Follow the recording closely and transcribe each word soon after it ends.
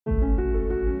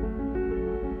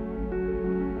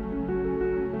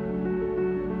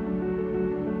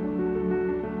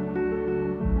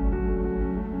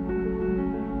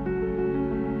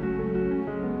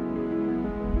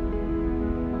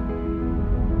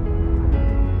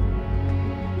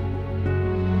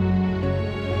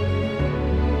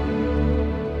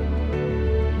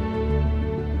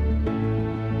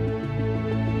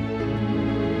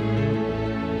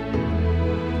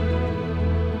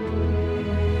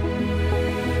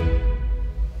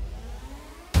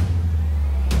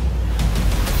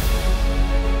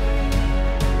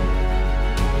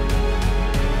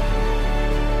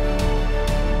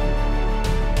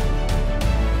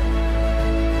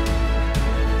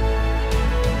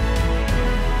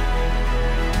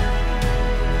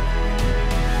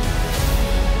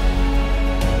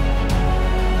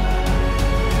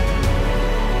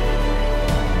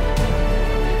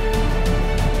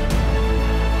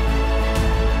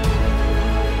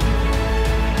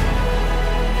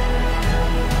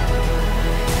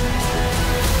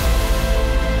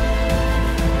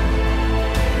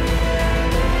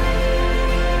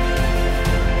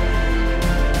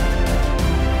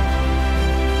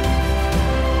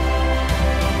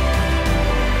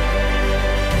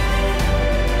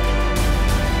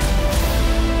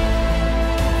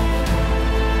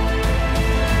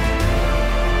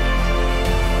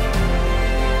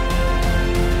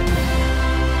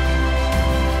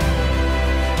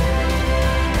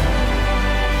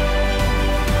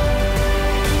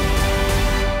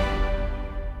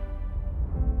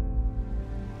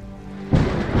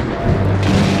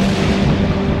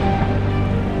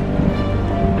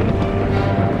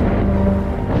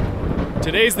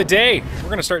Today's the day. We're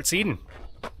gonna start seeding.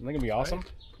 Isn't that gonna be awesome?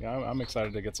 Right. Yeah, I'm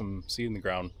excited to get some seed in the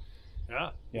ground.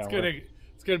 Yeah, it's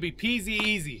gonna be peasy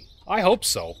easy. I hope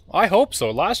so. I hope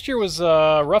so. Last year was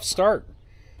a rough start.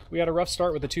 We had a rough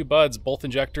start with the two buds, both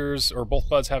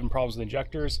buds having problems with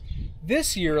injectors.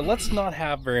 This year, let's not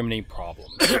have very many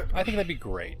problems. I think that'd be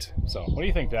great. So, what do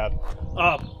you think, Dad?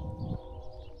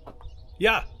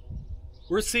 Yeah,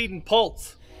 we're seeding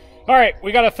pulse. All right,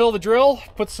 we got to fill the drill,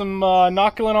 put some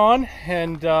inoculant on,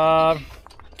 and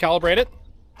calibrate it,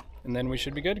 and then we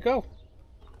should be good to go.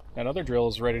 That other drill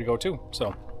is ready to go too.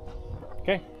 So,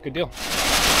 okay, good deal.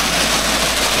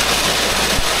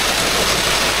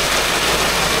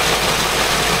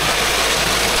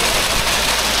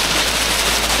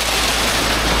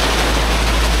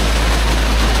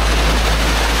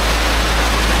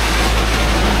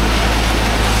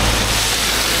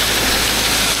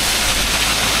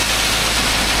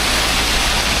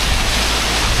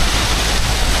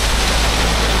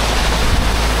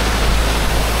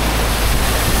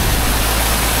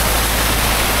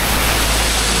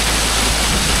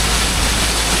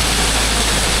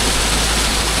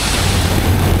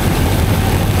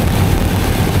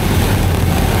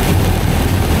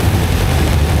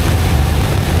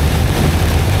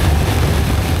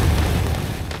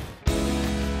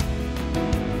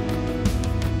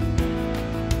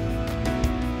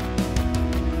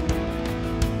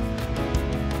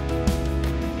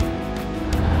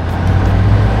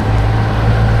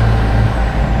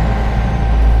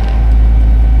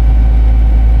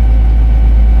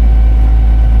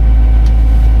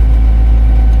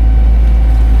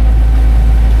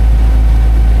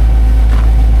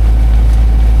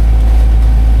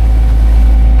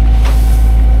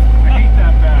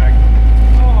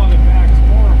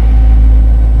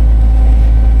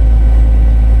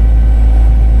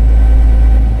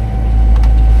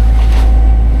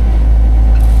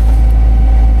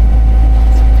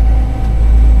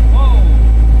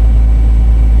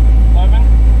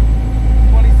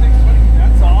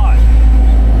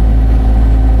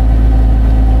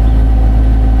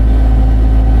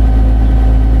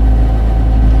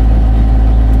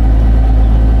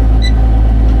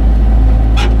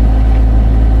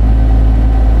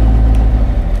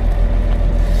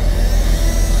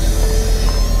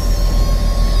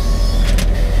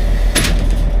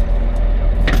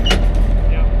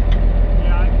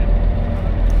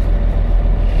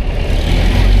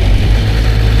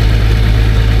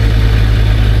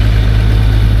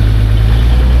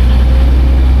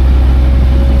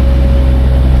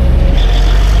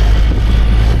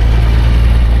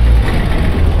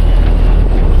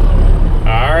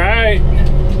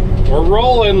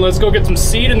 Let's go get some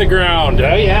seed in the ground.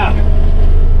 Oh yeah.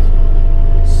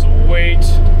 Sweet.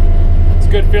 It's a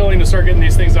good feeling to start getting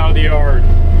these things out of the yard.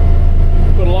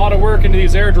 Put a lot of work into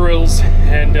these air drills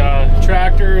and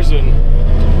tractors, and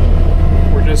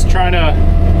we're just trying to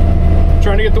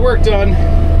get the work done.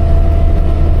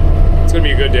 It's gonna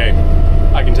be a good day.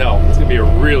 I can tell. It's gonna be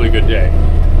a really good day.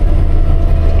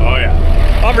 Oh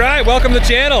yeah. All right, welcome to the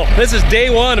channel. This is day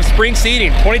one of spring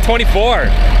seeding 2024.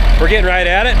 We're getting right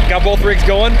at it. Got both rigs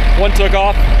going. One took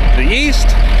off to the east,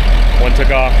 one took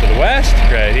off to the west,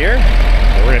 right here.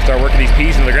 So we're gonna start working these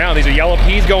peas into the ground. These are yellow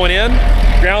peas going in.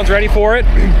 Ground's ready for it.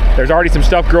 There's already some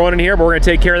stuff growing in here, but we're gonna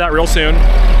take care of that real soon.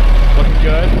 Looking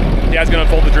good. Dad's gonna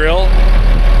unfold the drill.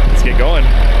 Let's get going.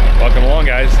 Welcome along,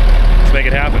 guys. Let's make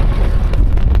it happen.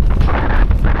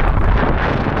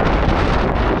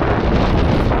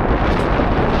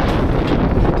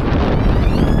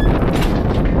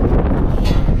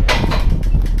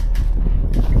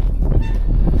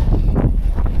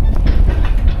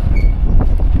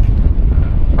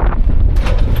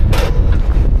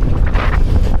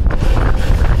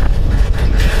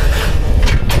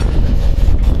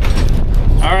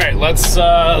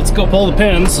 Let's go pull the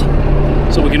pins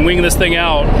so we can wing this thing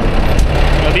out.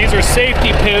 Now these are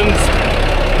safety pins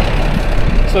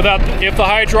so that if the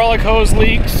hydraulic hose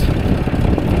leaks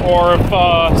or if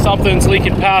something's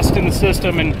leaking past in the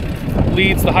system and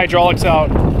leads the hydraulics out,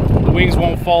 the wings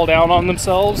won't fall down on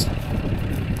themselves.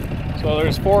 So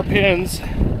there's 4 pins.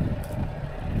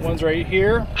 One's right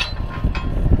here.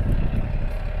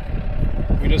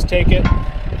 We just take it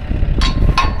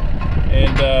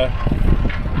and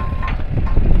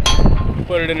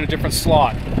put it in a different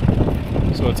slot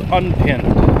so it's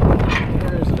unpinned.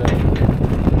 Where is it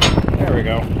at? There we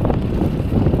go.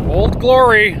 Old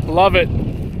Glory. Love it.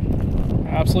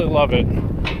 Absolutely love it.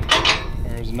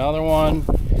 There's another one.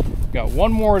 Got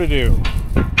one more to do.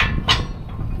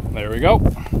 There we go.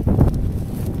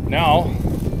 Now,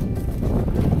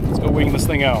 let's go wing this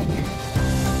thing out.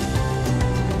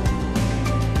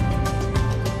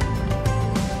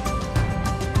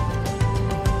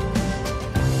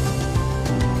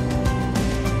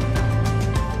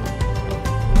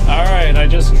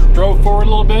 drove forward a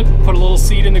little bit, put a little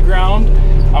seed in the ground.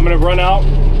 I'm gonna run out,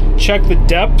 check the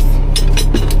depth,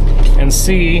 and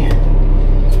see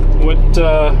what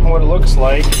it looks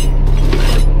like.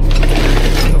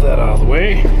 Move that out of the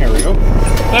way. There we go.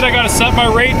 Then I gotta set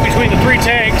my rate between the 3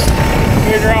 tanks,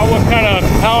 figure out what kind of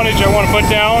poundage I want to put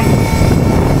down.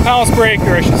 Pounds per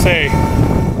acre, I should say.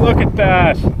 Look at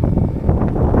that.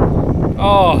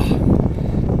 Oh,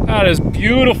 that is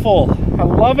beautiful. I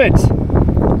love it.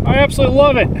 I absolutely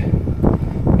love it.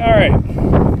 All right.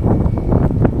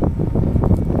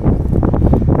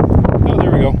 Oh,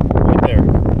 there we go. Right there.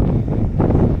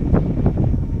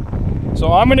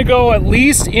 So I'm gonna go at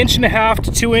least 1.5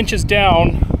 to 2 inches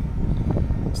down.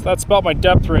 So that's about my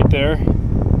depth right there.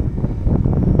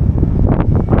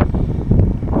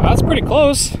 That's pretty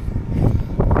close.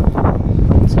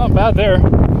 It's not bad there.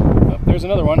 Oh, there's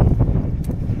another one.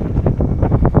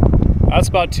 That's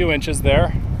about 2 inches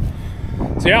there.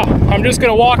 So yeah, I'm just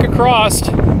gonna walk across,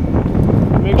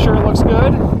 make sure it looks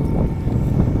good.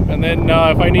 And then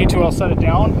if I need to, I'll set it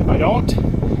down. If I don't,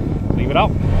 leave it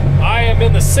out. I am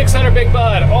in the 600 Big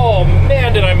Bud. Oh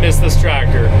man, did I miss this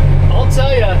tractor. I'll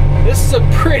tell you, this is a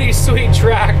pretty sweet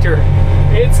tractor.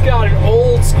 It's got an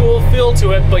old school feel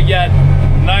to it, but yet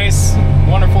nice,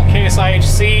 wonderful Case IH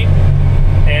seat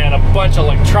and a bunch of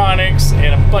electronics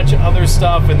and a bunch of other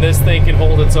stuff, and this thing can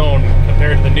hold its own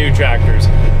compared to the new tractors.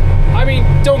 I mean,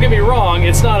 don't get me wrong,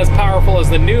 it's not as powerful as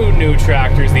the new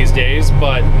tractors these days,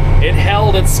 but it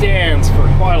held its stands for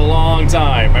quite a long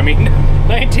time. I mean,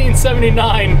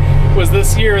 1979 was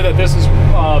this year that this is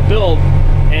built,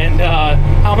 and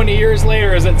how many years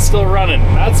later is it still running?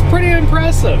 That's pretty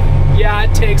impressive. Yeah,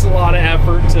 it takes a lot of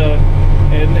effort to,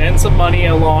 and some money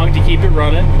along to keep it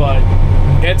running, but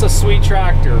it's a sweet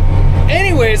tractor.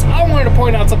 Anyways, I wanted to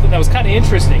point out something that was kind of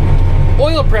interesting.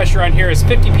 Oil pressure on here is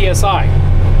 50 PSI.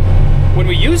 When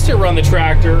we used to run the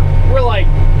tractor, we're like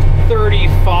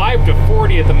 35 to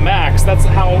 40 at the max. That's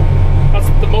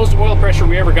the most oil pressure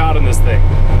we ever got in this thing.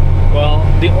 Well,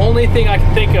 the only thing I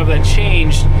can think of that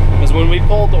changed was when we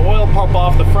pulled the oil pump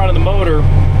off the front of the motor,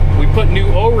 we put new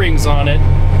O-rings on it,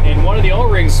 and one of the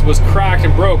O-rings was cracked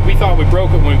and broke. We thought we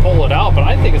broke it when we pulled it out, but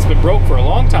I think it's been broke for a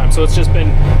long time. So it's just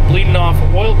been bleeding off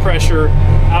oil pressure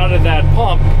out of that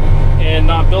pump and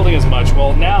not building as much.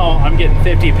 Well, now I'm getting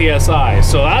 50 PSI,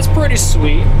 so that's pretty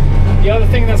sweet. The other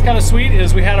thing that's kind of sweet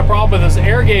is we had a problem with this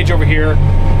air gauge over here.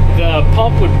 The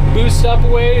pump would boost up a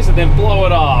ways and then blow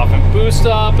it off, and boost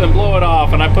up and blow it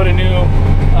off. And I put a new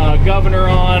governor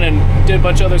on and did a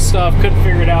bunch of other stuff, couldn't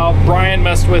figure it out. Brian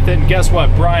messed with it, and guess what?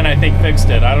 Brian, I think, fixed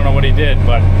it. I don't know what he did,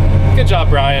 but good job,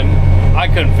 Brian. I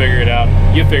couldn't figure it out.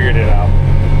 You figured it out.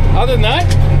 Other than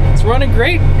that, it's running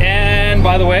great. And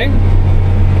by the way,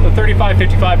 the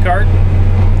 3555 cart,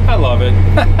 I love it.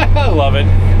 I love it.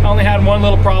 I only had one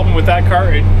little problem with that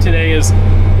cart today, is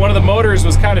one of the motors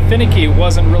was kind of finicky. It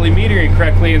wasn't really metering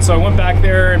correctly, and so I went back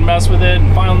there and messed with it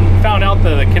and found out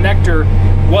that the connector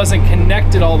wasn't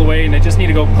connected all the way, and it just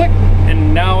needed to go click,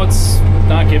 and now it's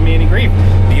not giving me any grief.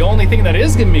 The only thing that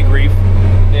is giving me grief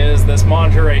is this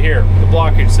monitor right here, the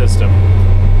blockage system.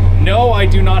 No, I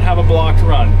do not have a blocked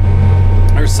run.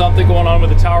 There's something going on with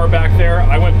the tower back there.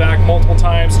 I went back multiple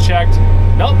times, checked.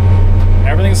 Nope,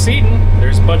 everything's seating.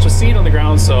 There's a bunch of seed on the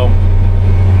ground, so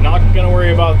I'm not gonna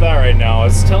worry about that right now.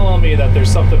 It's telling me that there's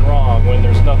something wrong when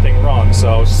there's nothing wrong,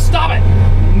 so stop it!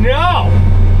 No!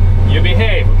 You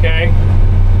behave, okay?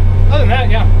 Other than that,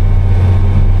 yeah.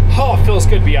 Oh, it feels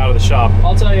good to be out of the shop.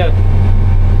 I'll tell you,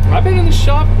 I've been in the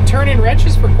shop turning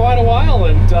wrenches for quite a while,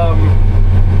 and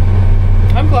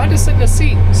I'm glad to sit in a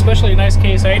seat, especially a nice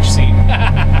Case IH seat.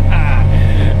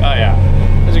 Oh yeah,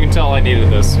 as you can tell, I needed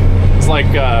this. It's like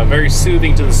very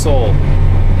soothing to the soul,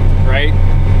 right?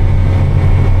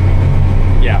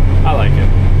 Yeah, I like it.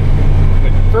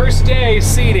 But first day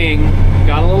seating,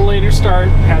 got a little later start,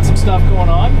 had some stuff going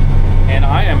on, and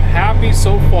I am happy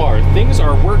so far. Things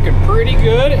are working pretty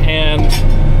good, and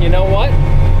you know what?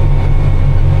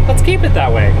 Let's keep it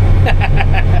that way.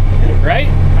 Right?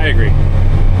 I agree.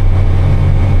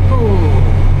 Ooh.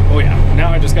 Oh yeah,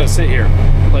 now I just gotta sit here,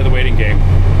 play the waiting game.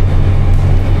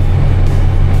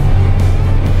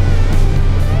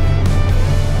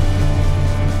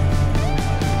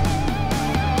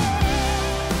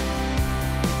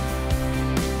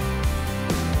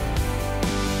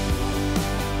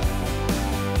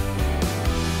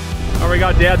 We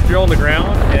got Dad's drill in the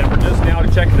ground, and we're just now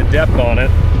checking the depth on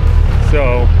it.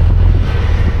 So,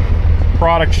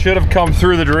 product should have come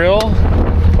through the drill.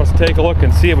 Let's take a look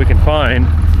and see what we can find.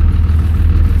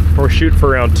 We're shooting for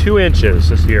around 2 inches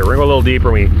this year. We're gonna go a little deeper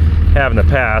than we have in the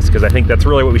past, because I think that's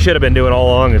really what we should have been doing all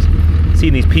along, is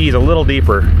seeing these peas a little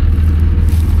deeper.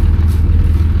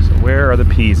 So Where are the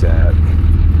peas at?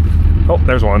 Oh,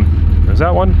 there's one. There's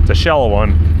that one. It's a shallow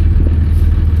one.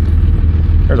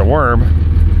 There's a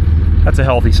worm. That's a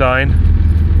healthy sign.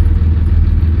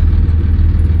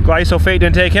 Glyphosate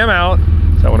didn't take him out.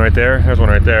 Is that one right there? There's one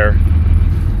right there.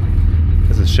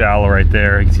 This is shallow right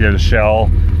there. You can see there's a shell.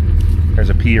 There's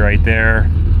a pea right there.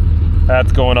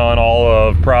 That's going on all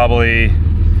of probably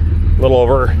a little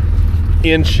over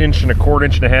inch and a quarter,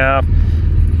 inch and a half.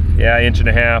 Yeah, inch and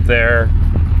a half there.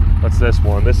 What's this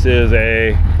one? This is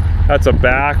that's a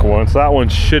back one. So that one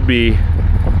should be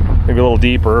maybe a little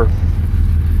deeper.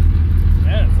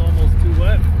 Man, it's almost too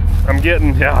wet. I'm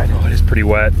getting, yeah, I know it is pretty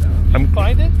wet.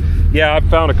 Find it? Yeah, I've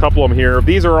found a couple of them here.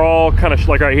 These are all kind of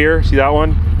like right here. See that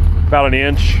one? About an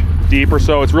inch deep or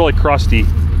so. It's really crusty,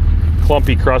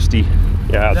 clumpy, crusty.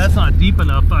 Yeah, that's not deep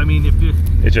enough. I mean, if you,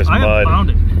 it's just mud. I haven't found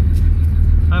it.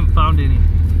 I haven't found any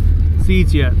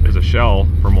seeds yet. There's a shell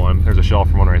from one. There's a shell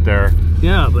from one right there.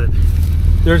 Yeah, but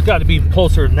there's got to be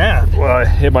closer than that. Well,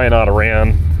 it might not have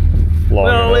ran long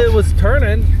enough. It was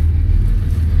turning.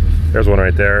 There's one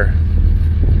right there.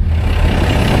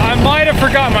 I might have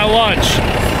forgotten my lunch.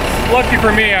 Lucky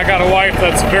for me, I got a wife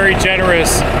that's very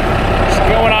generous. She's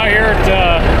going out here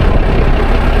to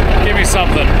give me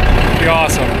something. Be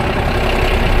awesome.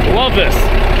 Love this.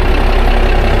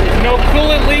 No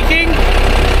coolant leaking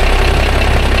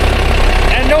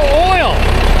and no oil.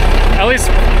 At least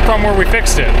from where we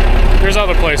fixed it. There's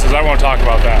other places, I won't talk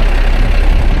about that.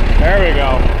 There we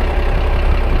go.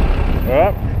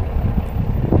 Well,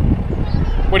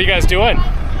 what are you guys doing?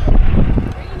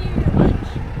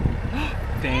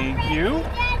 Thank you.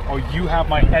 Oh, you have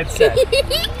my headset.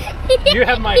 You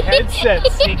have my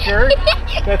headset, Seeker.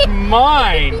 That's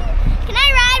mine. Can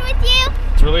I ride with you?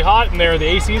 It's really hot in there. The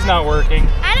AC's not working.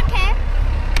 I don't care.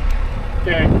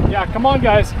 Okay, yeah, come on,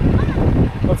 guys.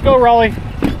 Let's go, Raleigh.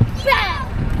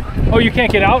 Oh, you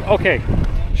can't get out? Okay.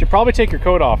 Should probably take your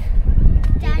coat off.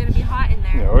 You're gonna be hot in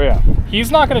there. Oh, yeah. He's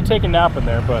not gonna take a nap in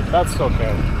there, but that's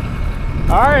okay.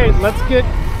 All right, let's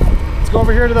go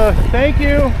over here to the, thank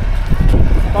you.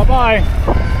 Bye-bye.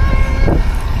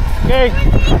 Okay.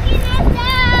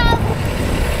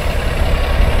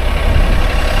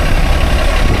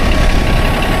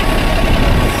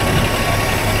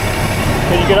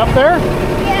 Can you get up there?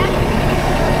 Yeah.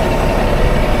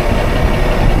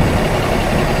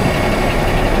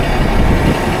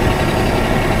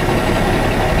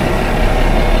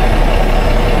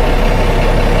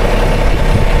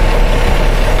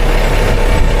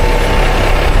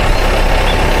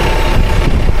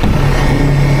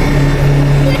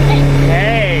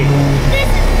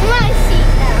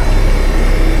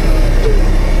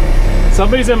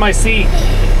 Somebody's in my seat.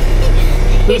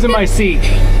 Who's in my seat?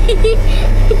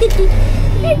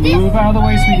 Move out of the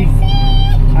way, sweetie.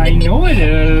 I know it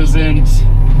isn't,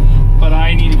 but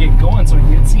I need to get going so I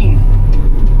can get seen.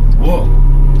 Whoa.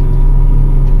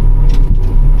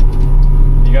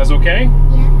 You guys okay?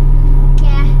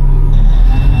 Yeah.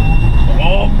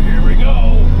 Oh, here we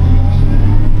go.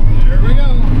 There we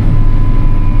go.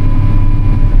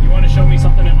 You want to show me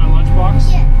something in my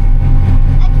lunchbox? Yeah.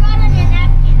 I brought on your napkin.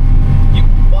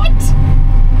 What?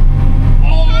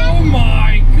 Oh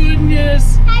my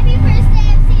goodness! Happy first day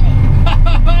of seating.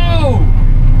 Oh,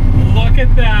 look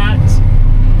at that!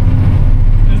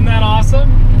 Isn't that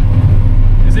awesome?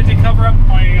 Is it to cover up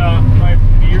my my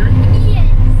beard? Yes.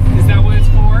 Is that what it's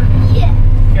for? Yes.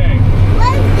 Okay.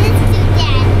 What is this to,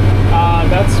 Dad?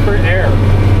 That's for air.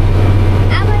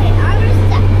 I'm gonna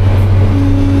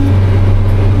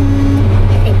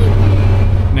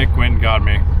Nick went and got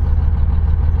me.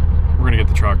 We're gonna get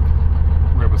the truck.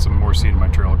 We're gonna put some more seed in my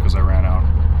trailer because I ran out.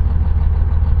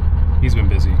 He's been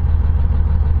busy.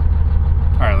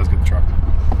 Alright, let's get the truck.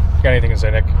 You got anything to say,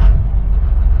 Nick?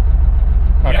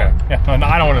 Okay. Yeah. No,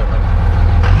 I don't want to.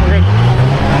 We're good.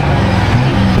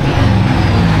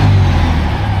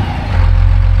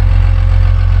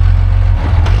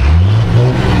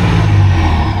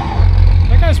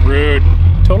 That guy's rude.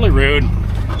 Totally rude.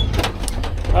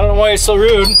 I don't know why he's so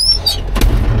rude,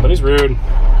 but he's rude.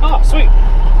 Oh, sweet.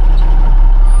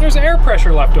 There's air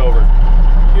pressure left over.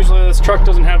 Usually this truck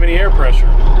doesn't have any air pressure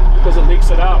because it leaks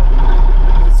it out.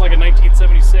 It's like a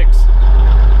 1976.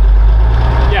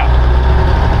 Yeah.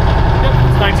 Yep,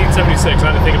 it's 1976.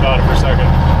 I had to think about it for a second.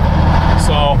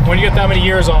 So when you get that many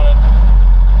years on it,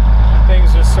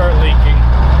 things just start leaking.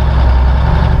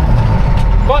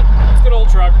 But it's a good old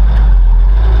truck.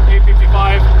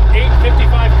 855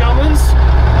 Cummins.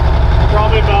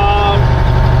 Probably about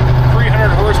 300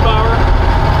 horsepower.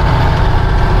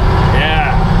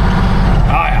 Yeah.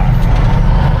 Oh yeah.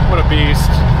 What a beast.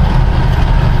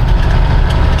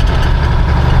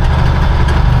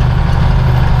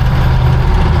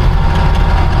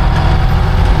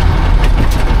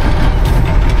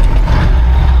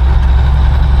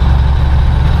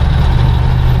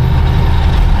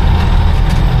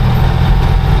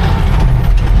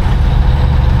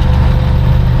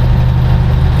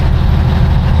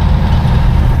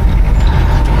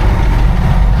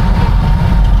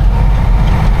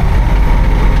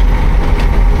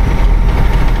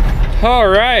 All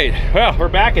right, well, we're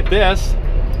back at this.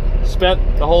 Spent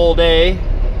the whole day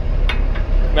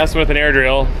messing with an air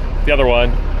drill. The other one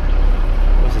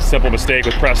was a simple mistake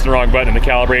with pressing the wrong button, and the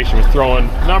calibration was throwing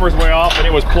numbers way off, and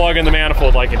it was plugging the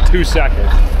manifold like in 2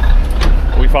 seconds.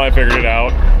 We finally figured it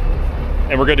out,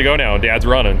 and we're good to go now. Dad's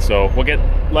running, so we'll get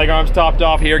leg arms topped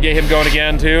off here, get him going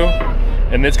again too,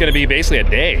 and it's going to be basically a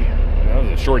day. That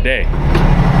was a short day.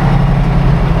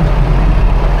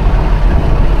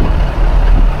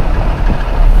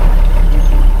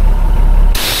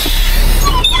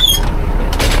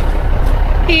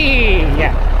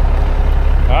 Yeah.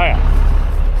 Oh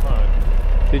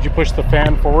yeah. Did you push the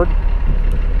fan forward?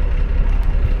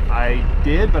 I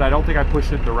did, but I don't think I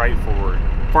pushed it the right forward.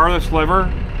 Farthest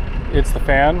lever. It's the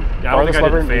fan. Yeah, I don't think I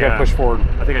did the fan. You gotta push forward.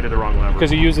 I think I did the wrong lever.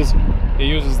 Because it uses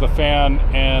the fan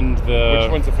and the.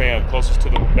 Which one's the fan? Closest to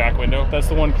the back window? That's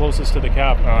the one closest to the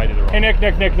cap. Oh, I did it wrong. Hey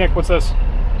Nick, what's this?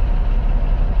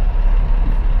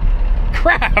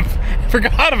 Crap!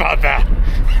 Forgot about that.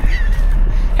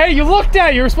 Hey, you looked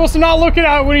at it. You were supposed to not look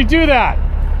at it when you do that.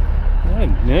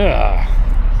 Yeah.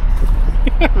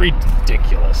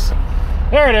 Ridiculous.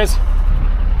 There it is.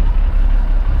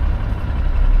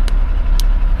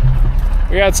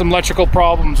 We had some electrical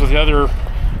problems with the other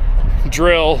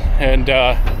drill, and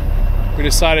we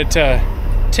decided to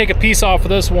take a piece off of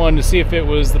this one to see if it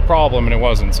was the problem, and it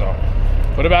wasn't, so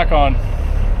put it back on.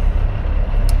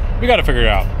 We got to figure it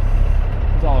out.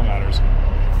 That's all that matters.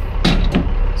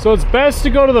 So it's best to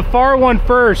go to the far one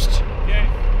first,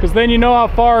 because then you know how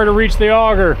far to reach the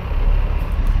auger.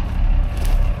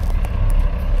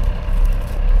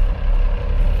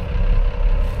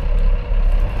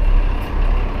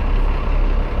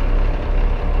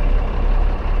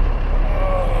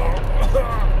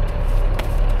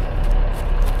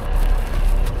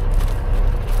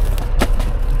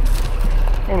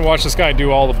 I want to watch this guy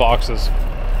do all the boxes.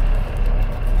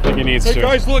 I think he needs to. Hey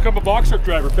guys, look, I'm a box truck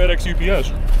driver, FedEx,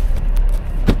 UPS.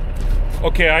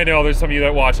 Okay, I know there's some of you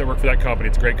that watch that work for that company.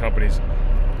 It's great companies.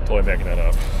 Totally making that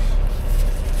up.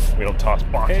 We don't toss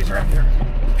boxes around here.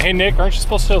 Hey Nick, aren't you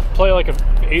supposed to play like a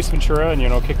Ace Ventura and, you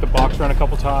know, kick the box around a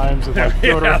couple times? And, like,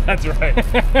 Yeah, that's right.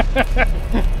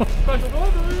 Special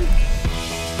delivery.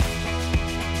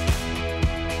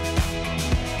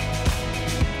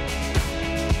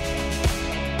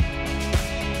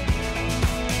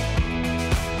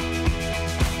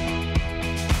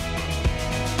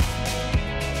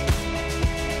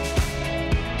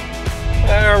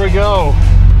 There we go.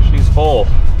 She's full.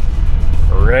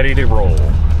 Ready to roll.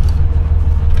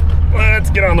 Let's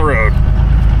get on the road.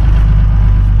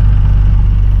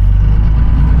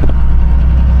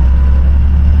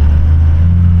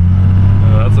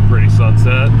 That's a pretty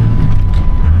sunset.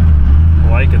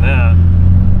 Liking that.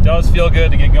 Does feel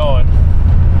good to get going.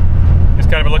 Just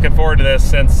kind of been looking forward to this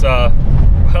since,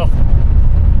 well,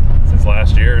 since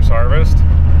last year's harvest.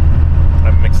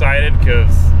 I'm excited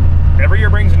because every year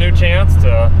brings a new chance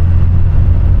to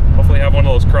hopefully have one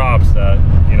of those crops that,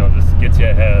 you know, just gets you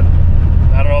ahead.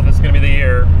 I don't know if this is going to be the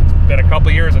year. It's been a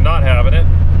couple years of not having it,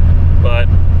 but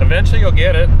eventually you'll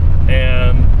get it,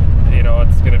 and, you know,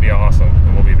 it's going to be awesome,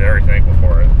 and we'll be very thankful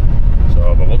for it.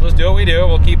 So, but we'll just do what we do.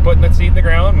 We'll keep putting the seed in the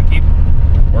ground and keep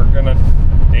working it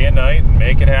day and night and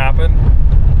make it happen.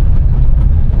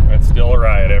 It's still a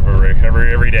riot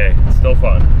every day. It's still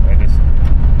fun.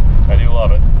 I do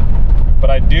love it. But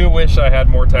I do wish I had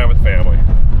more time with family.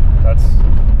 That's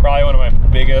probably one of my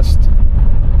biggest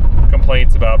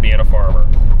complaints about being a farmer.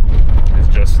 It's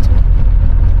just,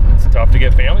 it's tough to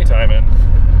get family time in.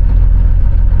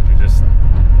 You just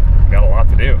got a lot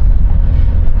to do.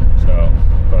 So,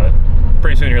 but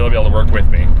pretty soon here they'll be able to work with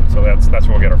me. So that's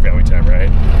where we'll get our family time, right?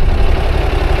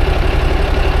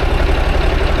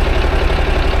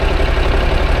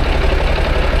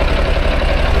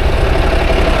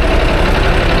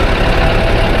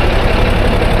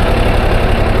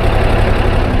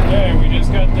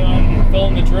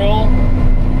 The drill.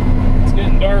 It's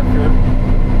getting darker.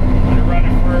 I'm gonna run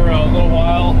it for a little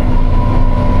while.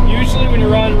 Usually when you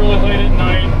run really late at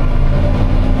night,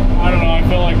 I don't know, I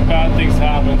feel like bad things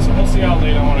happen, so we'll see how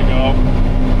late I want to go.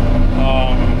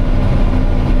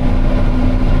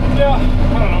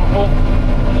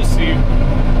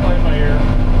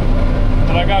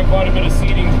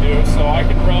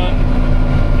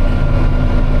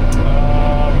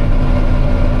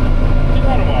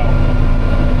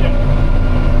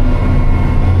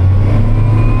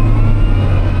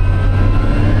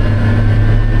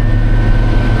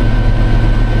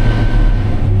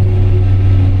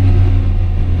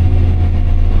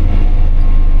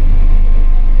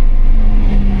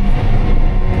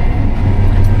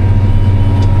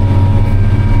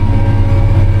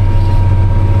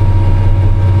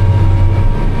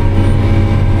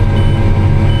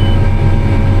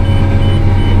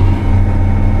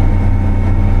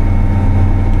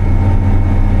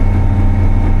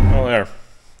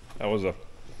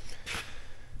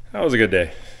 that was a good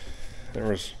day. There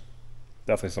was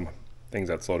definitely some things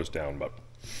that slowed us down, but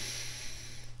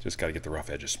just got to get the rough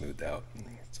edges smoothed out.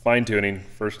 It's fine tuning,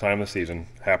 first time of the season,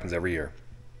 happens every year.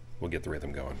 We'll get the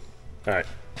rhythm going. All right,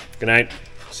 good night.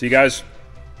 See you guys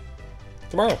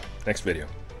tomorrow, next video.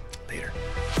 Later.